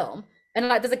within a film, and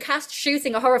like there's a cast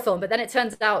shooting a horror film, but then it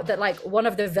turns out that like one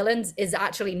of the villains is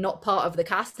actually not part of the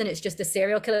cast, and it's just a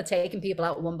serial killer taking people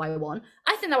out one by one.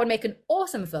 I think that would make an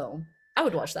awesome film. I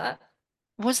would watch that.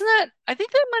 Wasn't that? I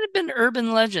think that might have been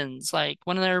Urban Legends, like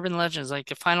one of the Urban Legends,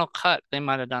 like a Final Cut. They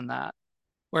might have done that,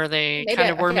 where they Maybe kind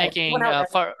of were okay, someone making out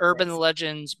a there Urban this.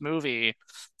 Legends movie.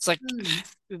 It's like Hmm.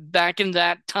 back in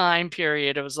that time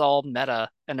period, it was all meta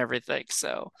and everything.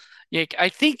 So, yeah, I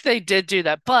think they did do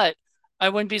that, but I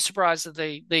wouldn't be surprised if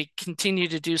they continue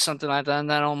to do something like that, and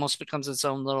that almost becomes its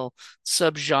own little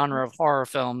subgenre of horror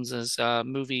films, as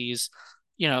movies,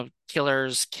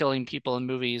 killers killing people in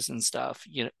movies and stuff,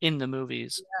 in the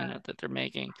movies, that they're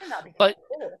making. I think that'd be kind But of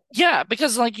cool. yeah,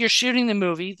 because like you're shooting the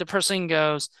movie, the person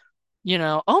goes,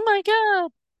 oh my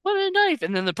God, what a knife.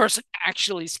 And then the person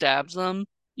actually stabs them,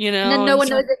 And then no and one knows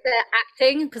so if they're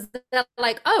acting because they're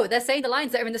like, oh, they're saying the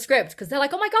lines that are in the script because they're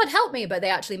like, oh my God, help me. But they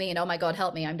actually mean, oh my God,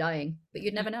 help me, I'm dying. But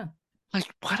you'd never know. like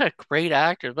what a great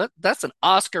actor. That's an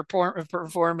Oscar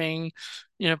performance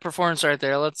right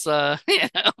there. Let's I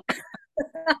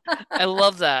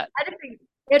love that. I just think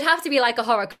it'd have to be like a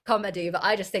horror comedy, but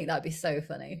I just think that'd be so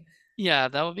funny. Yeah,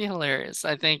 that would be hilarious.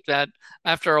 I think that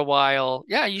after a while,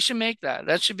 yeah, you should make that.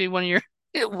 That should be one of your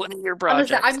One of your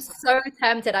Honestly, projects. I'm so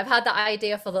tempted. I've had that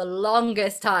idea for the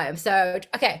longest time. So,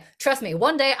 okay, trust me,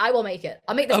 one day I will make it.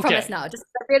 I'll make this promise Okay. now, just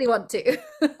 'cause I really want to.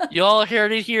 You all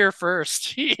heard it here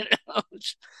first.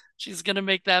 She's gonna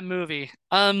make that movie.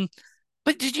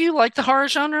 But did you like the horror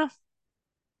genre?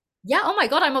 Yeah, oh my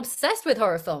God, I'm obsessed with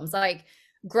horror films. Like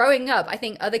growing up, I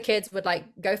think other kids would like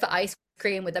go for ice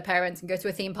cream with their parents and go to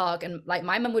a theme park and like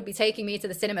my mum would be taking me to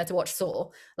the cinema to watch Saw.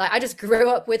 Like I just grew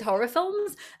up with horror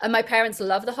films and my parents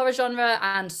love the horror genre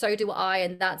and so do I,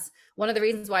 and that's one of the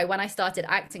reasons why when I started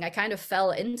acting, I kind of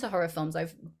fell into horror films.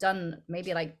 I've done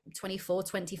maybe like 24,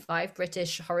 25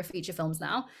 British horror feature films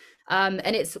now. And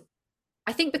it's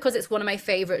I think because it's one of my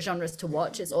favorite genres to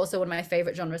watch, it's also one of my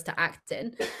favorite genres to act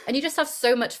in. And you just have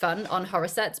so much fun on horror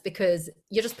sets because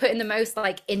you're just put in the most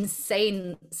like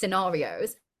insane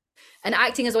scenarios. And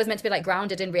acting is always meant to be like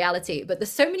grounded in reality, but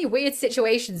there's so many weird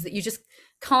situations that you just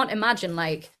can't imagine,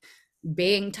 like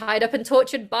being tied up and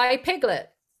tortured by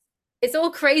Piglet. It's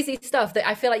all crazy stuff that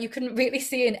I feel like you couldn't really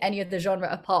see in any of the genre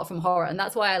apart from horror. And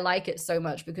that's why I like it so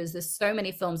much because there's so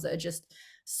many films that are just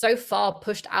so far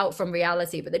pushed out from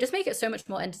reality, but they just make it so much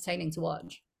more entertaining to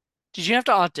watch. Did you have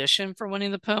to audition for Winnie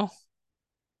the Pooh?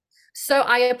 So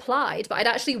I applied, but I'd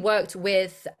actually worked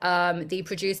with the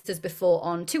producers before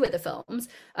on two of the films.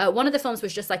 One of the films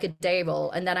was just like a day role,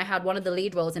 and then I had one of the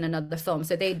lead roles in another film.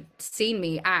 So they'd seen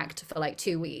me act for like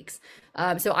 2 weeks.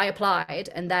 So I applied,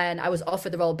 and then I was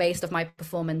offered the role based off my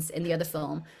performance in the other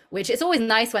film, which it's always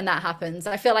nice when that happens.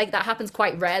 I feel like that happens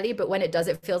quite rarely, but when it does,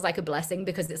 it feels like a blessing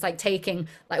because it's like taking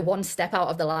like one step out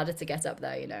of the ladder to get up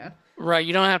there, you know? Right,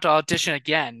 you don't have to audition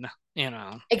again, you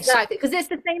know. So, Exactly, because it's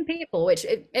the same people, which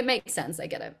it makes sense. I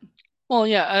get it. well,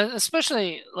 yeah,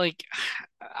 especially like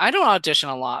I don't audition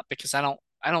a lot because I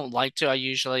don't like to. I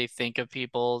usually think of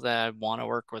people that I want to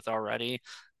work with already,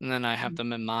 and then I have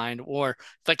them in mind. Or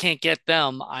if I can't get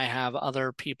them, I have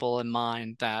other people in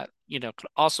mind that, could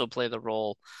also play the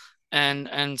role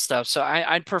and stuff. So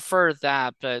I'd prefer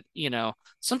that, but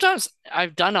sometimes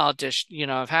I've done audition,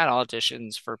 I've had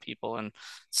auditions for people and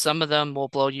some of them will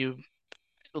blow your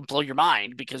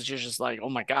mind because you're just like, oh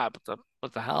my God,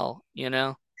 what the hell, you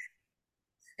know?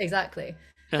 Exactly.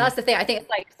 Yeah. That's the thing. I think it's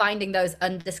like finding those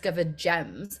undiscovered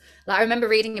gems. Like I remember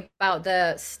reading about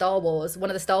the Star Wars, one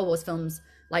of the Star Wars films,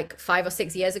 like 5 or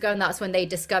 6 years ago, and that's when they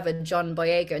discovered John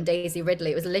Boyega and Daisy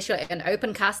Ridley. It was literally an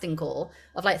open casting call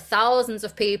of like thousands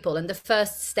of people, and the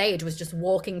first stage was just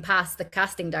walking past the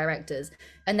casting directors,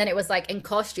 and then it was like in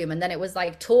costume, and then it was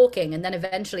like talking, and then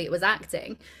eventually it was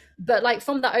acting. But like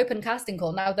from that open casting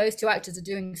call, now those two actors are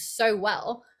doing so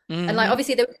well. And like Hmm.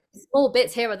 obviously there were small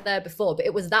bits here or there before, but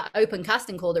it was that open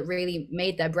casting call that really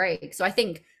made their break. So I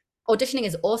think auditioning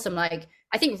is awesome. Like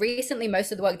I think recently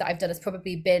most of the work that I've done has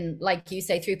probably been, like you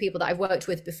say, through people that I've worked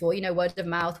with before, word of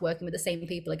mouth, working with the same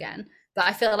people again. But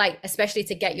I feel like especially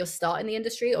to get your start in the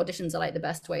industry, auditions are like the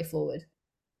best way forward.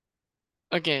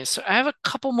 Okay, so I have a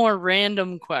couple more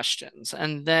random questions,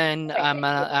 and then Okay, I'm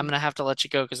gonna have to let you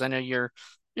go because I know you're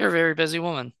a very busy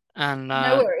woman, and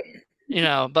no worries.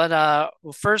 but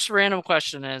first random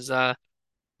question is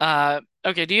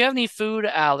okay, do you have any food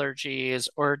allergies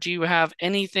or do you have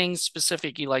anything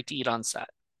specific you like to eat on set?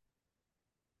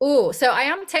 Oh, so I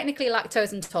am technically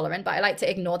lactose intolerant, but I like to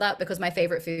ignore that because my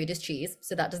favorite food is cheese,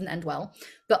 so that doesn't end well.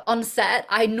 But on set,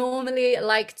 I normally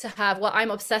like to have, well,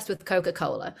 I'm obsessed with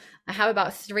Coca-Cola. I have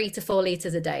about 3 to 4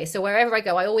 liters a day. So wherever I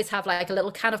go, I always have like a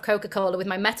little can of Coca-Cola with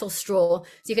my metal straw. So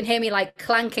you can hear me like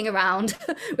clanking around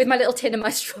with my little tin and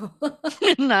my straw.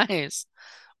 Nice.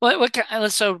 What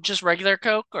kind, so just regular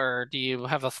Coke or do you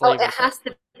have a Oh, it flavor Coke? has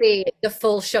to be the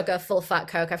full sugar, full fat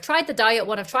Coke. I've tried the diet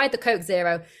one, I've tried the Coke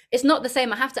Zero. It's not the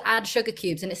same. I have to add sugar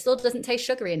cubes and it still doesn't taste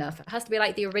sugary enough. It has to be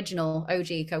like the original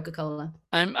OG Coca-Cola.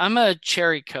 I'm a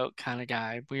cherry Coke kind of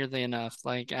guy, weirdly enough.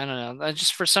 Like, I don't know. I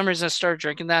just for some reason I started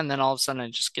drinking that and then all of a sudden I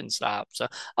just couldn't stop. So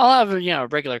I'll have, a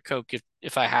regular Coke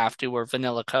if I have to, or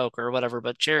vanilla Coke or whatever,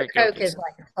 but The cherry Coke Coke is is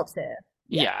like a top tier.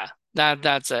 Yeah. yeah,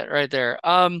 that's it right there.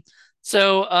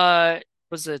 So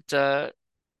was it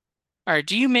all right,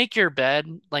 do you make your bed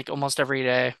like almost every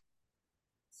day?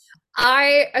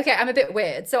 Okay, I'm a bit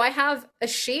weird. So I have a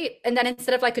sheet and then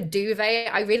instead of like a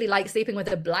duvet, I really like sleeping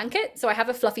with a blanket. So I have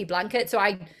a fluffy blanket. So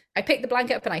I pick the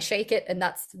blanket up and I shake it and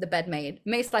that's the bed made. It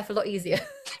makes life a lot easier.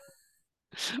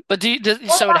 But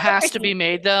All so it about the has to be Christmas.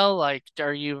 made though? Like,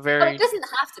 are you Well, it very doesn't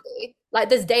have to be. Like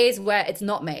there's days where it's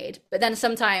not made, but then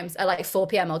sometimes at like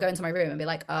 4 p.m. I'll go into my room and be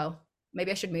like, oh,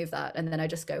 maybe I should move that. And then I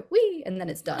just go, wee, and then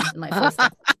it's done and like fall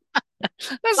asleep.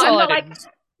 That's But all I'm I not like need.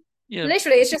 Yeah.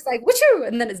 literally it's just like whooshoo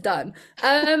and then it's done.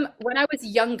 When I was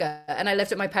younger and I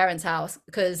lived at my parents' house,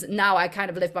 because now I kind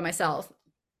of live by myself,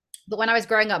 But when I was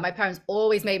growing up, my parents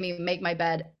always made me make my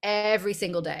bed every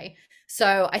single day.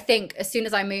 So I think as soon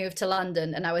as I moved to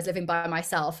London and I was living by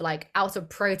myself, like out of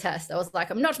protest, I was like,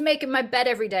 I'm not making my bed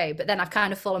every day. But then I've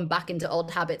kind of fallen back into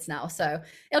old habits now. So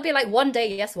it'll be like one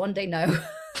day yes, one day no.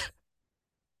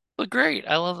 But great.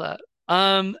 I love that.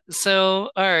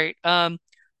 So all right.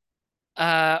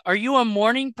 Are you a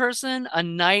morning person, a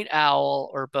night owl,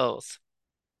 or both?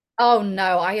 Oh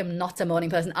no, I am not a morning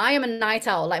person. I am a night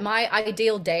owl. Like my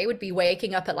ideal day would be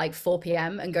waking up at like 4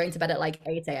 p.m. and going to bed at like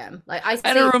 8 a.m. Like I I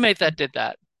had a sleep. roommate that did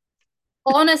that.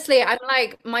 Honestly, I'm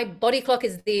like my body clock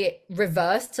is the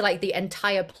reverse to like the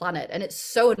entire planet, and it's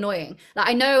so annoying. Like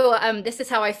I know this is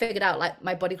how I figured out like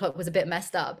my body clock was a bit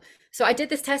messed up. So I did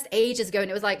this test ages ago,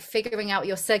 and it was like figuring out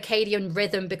your circadian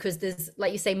rhythm because there's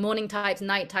like you say morning types,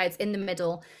 night types in the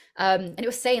middle. And it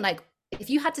was saying like if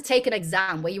you had to take an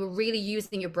exam where you were really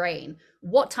using your brain,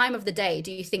 what time of the day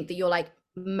do you think that you're like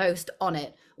most on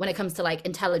it when it comes to like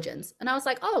intelligence? And I was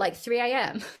like, oh, like 3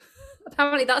 a.m.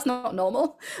 Apparently, that's not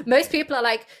normal. Most people are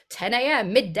like 10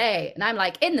 a.m., midday. And I'm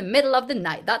like in the middle of the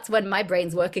night. That's when my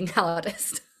brain's working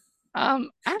hardest.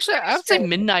 Actually, Very I would say strange.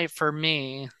 midnight for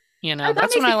me. Oh, that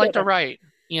That's when makes I me like feel to better. write,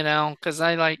 because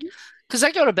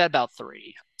I go to bed about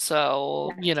 3.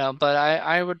 So, Nice. but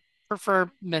I would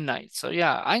prefer midnight. So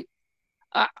yeah, I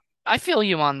I feel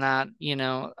you on that,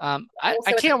 I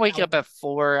Also a can't night wake owl. up at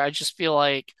 4. I just feel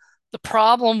like the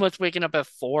problem with waking up at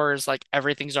 4 is like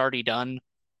everything's already done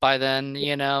by then,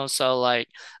 so like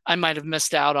I might have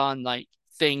missed out on like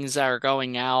things that are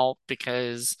going out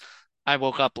because I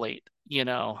woke up late,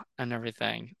 and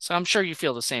everything. So I'm sure you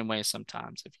feel the same way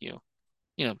sometimes if you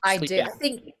I sleep do. I in.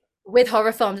 think with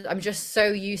horror films, I'm just so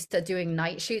used to doing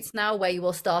night shoots now where you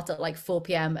will start at like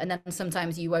 4 p.m. and then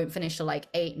sometimes you won't finish till like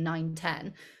 8, 9,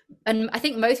 10. And I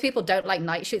think most people don't like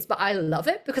night shoots, but I love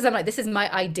it because I'm like, this is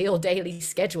my ideal daily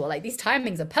schedule. Like these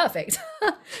timings are perfect.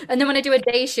 And then when I do a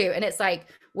day shoot and it's like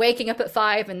waking up at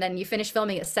 5 and then you finish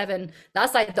filming at 7,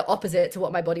 that's like the opposite to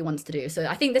what my body wants to do. So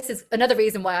I think this is another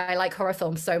reason why I like horror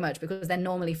films so much because they're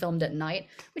normally filmed at night,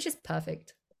 which is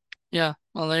perfect. Yeah,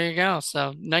 well, there you go.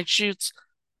 So night shoots.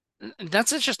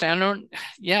 That's interesting. I don't,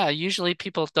 yeah, usually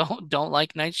people don't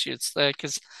like night shoots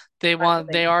because That's the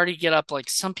they thing. already get up. Like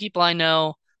some people I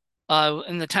know,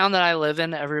 in the town that I live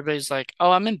in, everybody's like,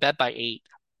 "Oh, I'm in bed by 8."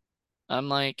 I'm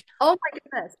like, Oh my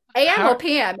goodness. AM "How or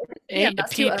PM? If it's PM, 8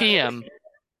 that's too early. p.m."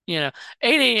 You know,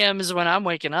 8 a.m. is when I'm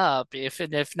waking up, if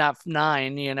not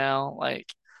 9,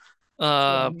 like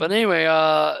So but annoying. anyway,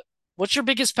 what's your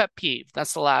biggest pet peeve?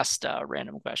 That's the last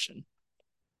random question.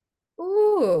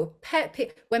 Ooh, pet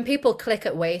peeve. When people click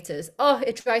at waiters, oh,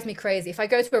 it drives me crazy. If I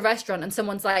go to a restaurant and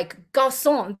someone's like,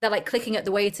 garçon, they're like clicking at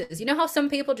the waiters. You know how some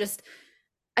people just,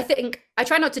 I think, I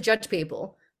try not to judge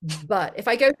people, but if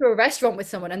I go to a restaurant with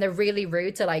someone and they're really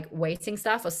rude to like waiting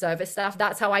staff or service staff,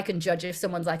 that's how I can judge if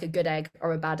someone's like a good egg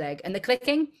or a bad egg. And the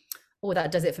clicking, oh,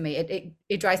 that does it for me.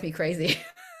 It drives me crazy.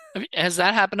 Has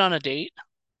that happened on a date?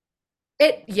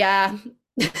 Yeah.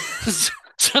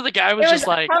 So the guy It was was, just I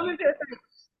like, can't remember if it was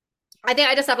I think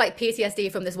I just have like PTSD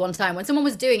from this one time when someone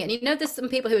was doing it. And you know, there's some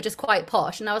people who are just quite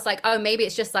posh. And I was like, oh, maybe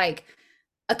it's just like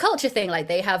a culture thing. Like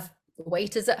they have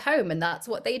waiters at home and that's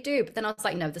what they do. But then I was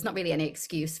like, no, there's not really any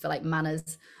excuse for like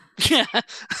manners. yeah.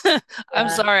 I'm Yeah.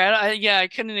 sorry. Yeah, I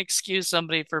couldn't excuse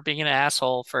somebody for being an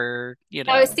asshole for,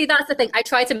 Oh, see, that's the thing. I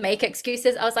try to make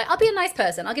excuses. I was like, I'll be a nice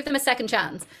person. I'll give them a second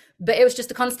chance. But it was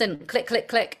just a constant click, click,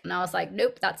 click. And I was like,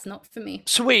 nope, that's not for me.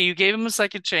 So wait, you gave him a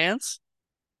second chance?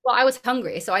 Well, I was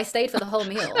hungry, so I stayed for the whole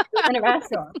meal. It was in a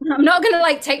restaurant. I'm not gonna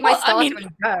like take my Well, I starter mean,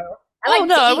 and go. I oh like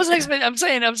no, to I eat. wasn't expecting. I'm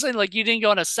saying like you didn't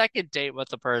go on a second date with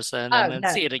the person and Oh then no.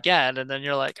 see it again, and then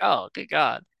you're like, oh, good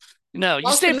God. No, you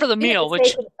Whilst the stayed for the meal meal, is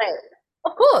which, taking place.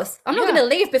 Of course, I'm not going yeah, to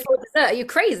leave before dessert. Are you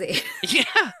crazy?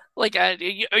 yeah, like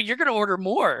you're gonna order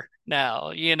more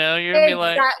now. You're gonna be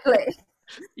like, Exactly.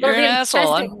 you're Not an even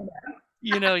asshole. testing.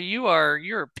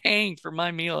 You're paying for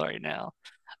my meal right now.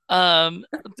 Um,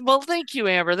 well, thank you,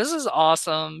 Amber. This is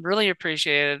awesome. Really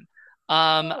appreciate it. Oh,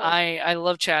 I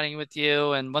love chatting with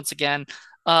you. And once again,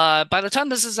 by the time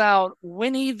this is out,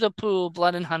 Winnie the Pooh,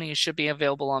 Blood and Honey should be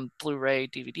available on Blu-ray,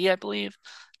 DVD, I believe.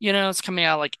 It's coming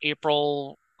out like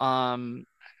April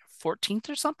 14th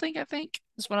or something, I think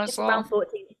is what I it's saw. around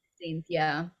 14, 16.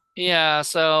 Yeah. Yeah,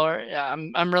 so yeah,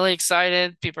 I'm really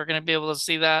excited. People are going to be able to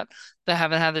see that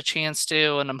haven't had the chance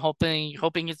to, and I'm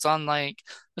hoping it's on like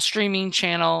a streaming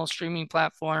channel, streaming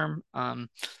platform. But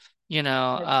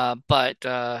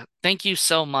thank you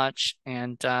so much.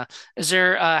 And is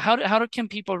there how can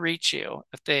people reach you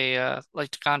if they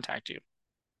like to contact you?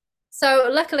 So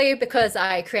luckily, because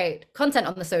I create content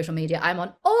on the social media, I'm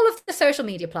on all of the social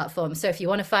media platforms. So if you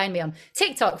want to find me on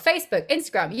TikTok, Facebook,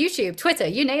 Instagram, YouTube, Twitter,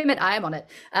 you name it, I am on it.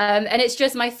 And it's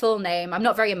just my full name. I'm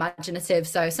not very imaginative,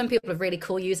 so some people have really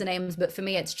cool usernames, but for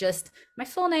me, it's just my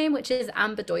full name, which is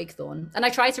Amber Doig-Thorne. And I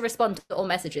try to respond to all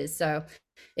messages. So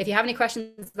if you have any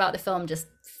questions about the film, just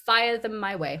fire them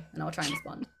my way, and I'll try and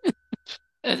respond.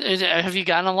 Have you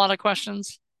gotten a lot of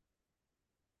questions?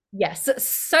 Yes,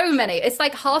 so many. It's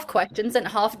like half questions and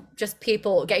half just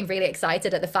people getting really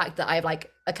excited at the fact that I have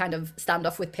like a kind of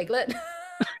standoff with Piglet.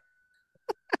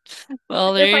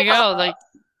 Well, there It's you like, go. Like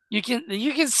you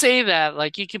can say that.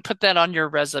 Like you can put that on your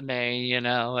resume, and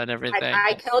everything.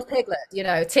 I killed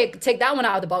Piglet, take that one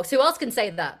out of the box. Who else can say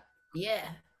that? Yeah.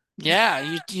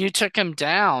 Yeah, you took him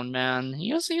down, man.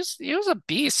 He was a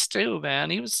beast too,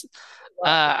 man. He was.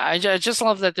 I just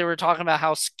love that they were talking about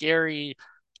how scary,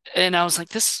 and I was like,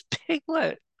 this is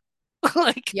Piglet.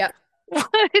 Like Yep.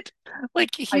 what?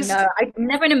 Like I he's know. I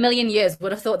never in a million years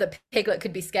would have thought that Piglet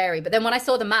could be scary. But then when I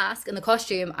saw the mask and the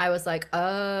costume, I was like,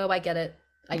 oh, I get it.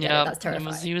 I get it. yeah. That's It was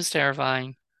terrifying. he was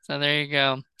terrifying. So there you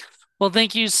go. Well,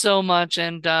 thank you so much.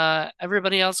 And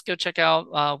everybody else, go check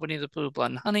out Winnie the Pooh,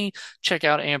 Blood and Honey. Check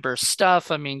out Amber's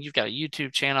stuff. I mean, you've got a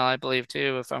YouTube channel, I believe,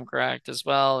 too, if I'm correct, as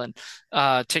well, and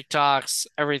TikToks,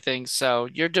 everything. So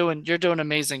you're doing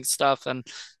amazing stuff. And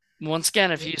once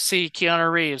again, if you see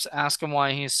Keanu Reeves, ask him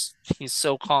why he's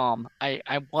so calm. I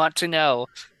want to know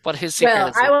what his secret Well,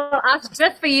 is. I will ask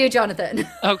just for you, Jonathan.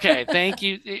 Okay, thank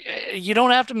you. You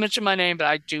don't have to mention my name, but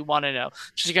I do want to know.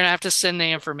 She's gonna have to send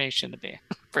the information to me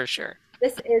for sure.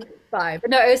 This is fine.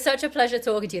 But no, it was such a pleasure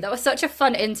talking to you. That was such a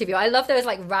fun interview. I love those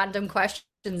like random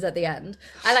questions at the end.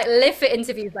 I like live for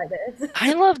interviews like this.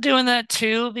 I love doing that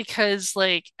too because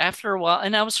like after a while,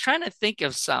 and I was trying to think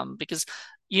of some because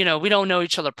we don't know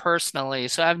each other personally,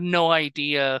 so I have no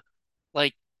idea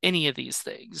like any of these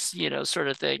things, sort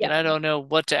of thing. And Yeah. I don't know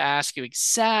what to ask you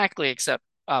exactly, except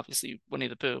obviously Winnie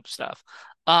the Pooh stuff.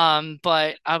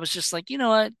 But I was just like, you know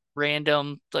what?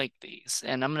 Random like these.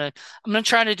 And I'm gonna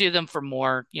try to do them for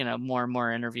more, more and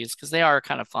more interviews because they are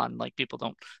kind of fun. Like people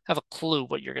don't have a clue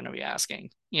what you're gonna be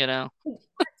asking.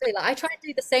 Exactly. Like I try to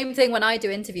do the same thing when I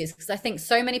do interviews because I think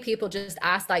so many people just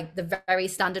ask like the very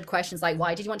standard questions like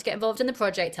why did you want to get involved in the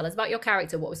project? Tell us about your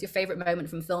character. What was your favorite moment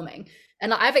from filming? And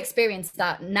like, I've experienced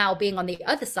that now being on the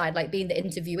other side, like being the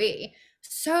interviewee.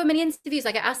 So many interviews,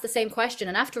 I get asked the same question,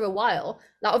 and after a while,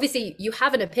 like obviously you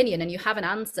have an opinion and you have an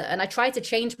answer, and I try to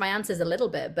change my answers a little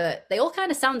bit, but they all kind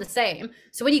of sound the same.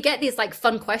 So when you get these like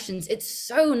fun questions, it's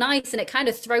so nice and it kind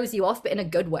of throws you off, but in a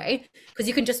good way because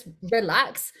you can just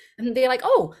relax and they're like,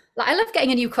 oh, like I love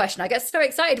getting a new question. I get so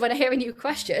excited when I hear a new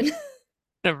question.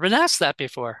 Never been asked that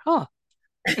before, huh?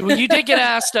 Well, you did get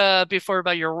asked before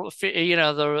about your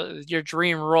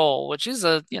dream role, which is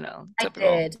a I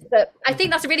typical. did. But I think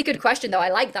that's a really good question, though. I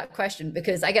like that question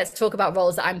because I get to talk about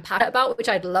roles that I'm passionate about, which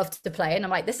I'd love to play. And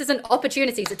I'm like, this is an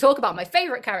opportunity to talk about my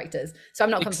favorite characters. So I'm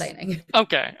not Ex complaining.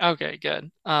 Okay, okay, good.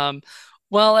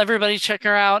 Well, everybody check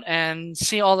her out and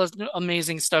see all the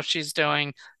amazing stuff she's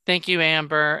doing. Thank you,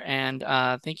 Amber, and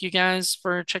thank you guys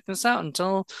for checking this out.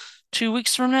 Until 2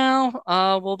 weeks from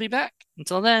now, we'll be back.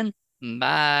 Until then,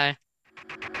 bye.